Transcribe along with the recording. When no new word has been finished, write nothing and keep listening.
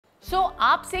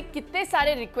आपसे कितने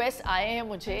सारे रिक्वेस्ट आए हैं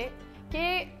मुझे कि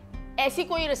ऐसी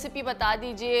कोई रेसिपी बता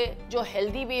दीजिए जो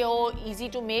हेल्दी भी हो, इजी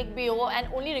टू मेक भी हो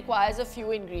and only requires a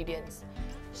few ingredients.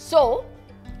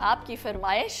 आपकी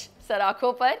फरमाइश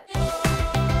सराखों पर।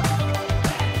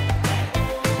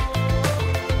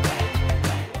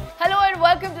 Hello and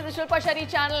welcome to the Shilpa Shetty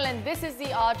channel, and this is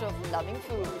the art of loving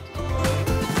food.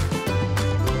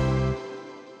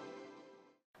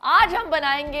 आज हम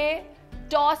बनाएंगे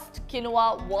tossed quinoa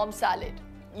warm salad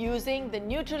using the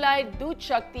Nutralite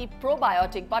DoodhShakti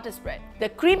Probiotic Butter Spread. The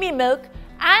creamy milk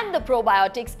and the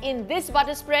probiotics in this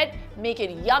butter spread make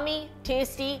it yummy,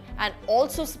 tasty and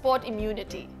also support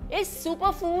immunity. इस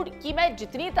superfood की मैं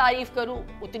जितनी तारीफ करूं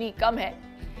उतनी कम है.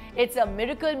 It's a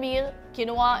miracle meal.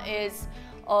 Quinoa is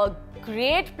a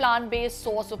great plant-based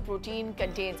source of protein,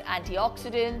 contains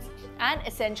antioxidants and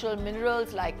essential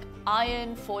minerals like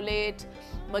iron, folate,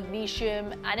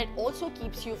 magnesium, and it also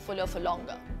keeps you fuller for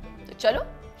longer. So चलो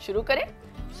शुरू करें.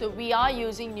 So we are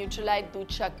using Nutralite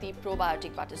DoodhShakti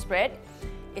Probiotic Butter Spread.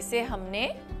 इसे हमने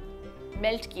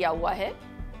melt किया हुआ है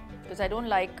because I don't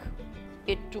like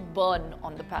it to burn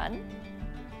on the pan.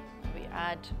 We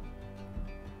add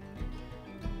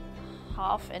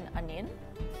half an onion.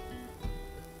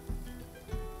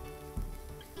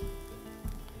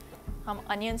 हम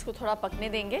onions को थोड़ा पकने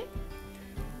देंगे.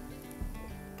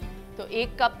 तो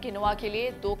 1 कप किनोआ के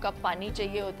लिए 2 कप पानी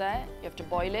चाहिए होता है. You have to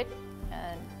boil it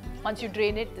and once you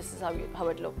drain it, this is how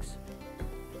it looks.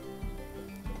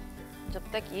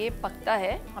 जब तक ये पकता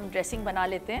है हम ड्रेसिंग बना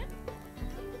लेते हैं.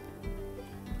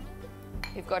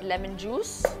 We've got lemon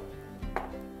juice,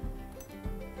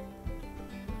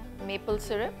 maple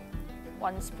syrup,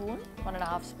 1 spoon,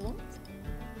 1.5 spoons.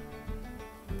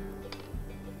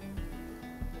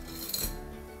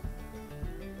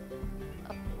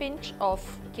 Pinch of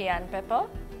cayenne pepper,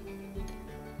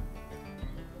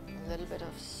 a little bit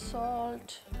of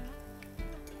salt,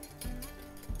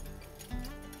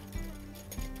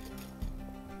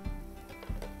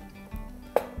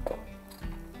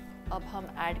 अब हम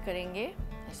ऐड करेंगे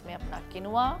इसमें अपना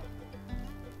किनोआ.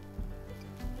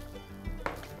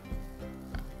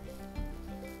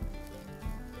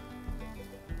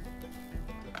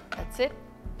 That's it.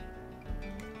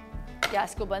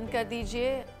 गैस को बंद कर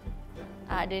दीजिए.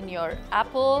 Add in your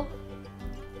apple,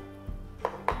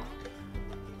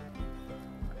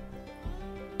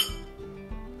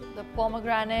 the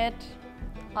pomegranate,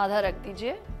 आधा रख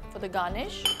दीजिए for the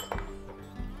garnish,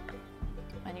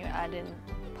 and you add in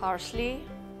parsley.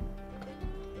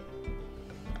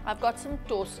 I've got some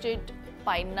toasted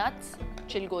pine nuts,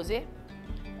 chilgoze.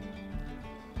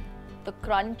 The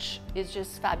crunch is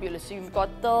just fabulous. So you've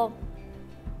got the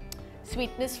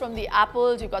sweetness from the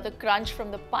apples, you've got the crunch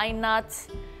from the pine nuts,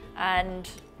 and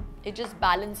it just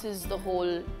balances the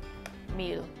whole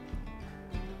meal.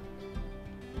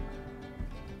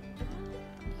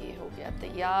 ये हो गया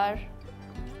तैयार.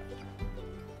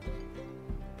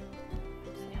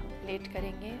 इसे हम plate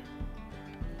करेंगे.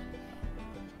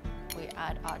 We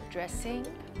add our dressing.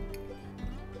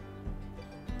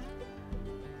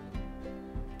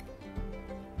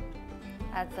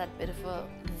 Adds that bit of a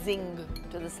zing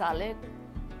to the salad.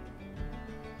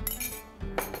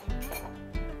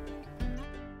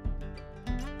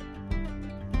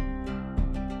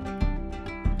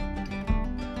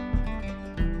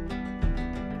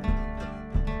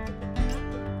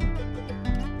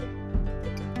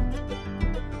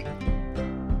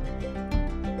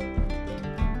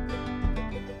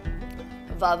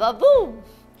 Wow, wow, boom!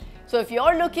 So if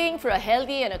you're looking for a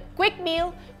healthy and a quick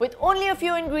meal with only a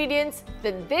few ingredients,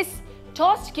 then this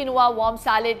tossed quinoa warm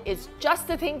salad is just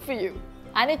the thing for you.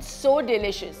 And it's so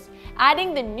delicious.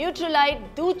 Adding the Nutralite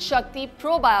DoodhShakti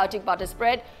Probiotic Butter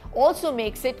Spread also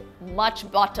makes it much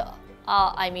better.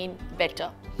 Better.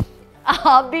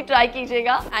 आप भी try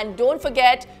कीजिएगा. And don't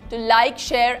forget to like,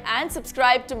 share and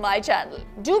subscribe to my channel.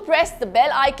 Do press the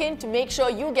bell icon to make sure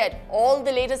you get all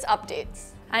the latest updates.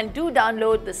 And do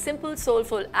download the Simple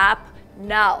Soulful app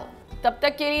now. तब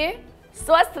तक के लिए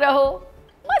स्वस्थ रहो,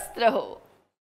 मस्त रहो.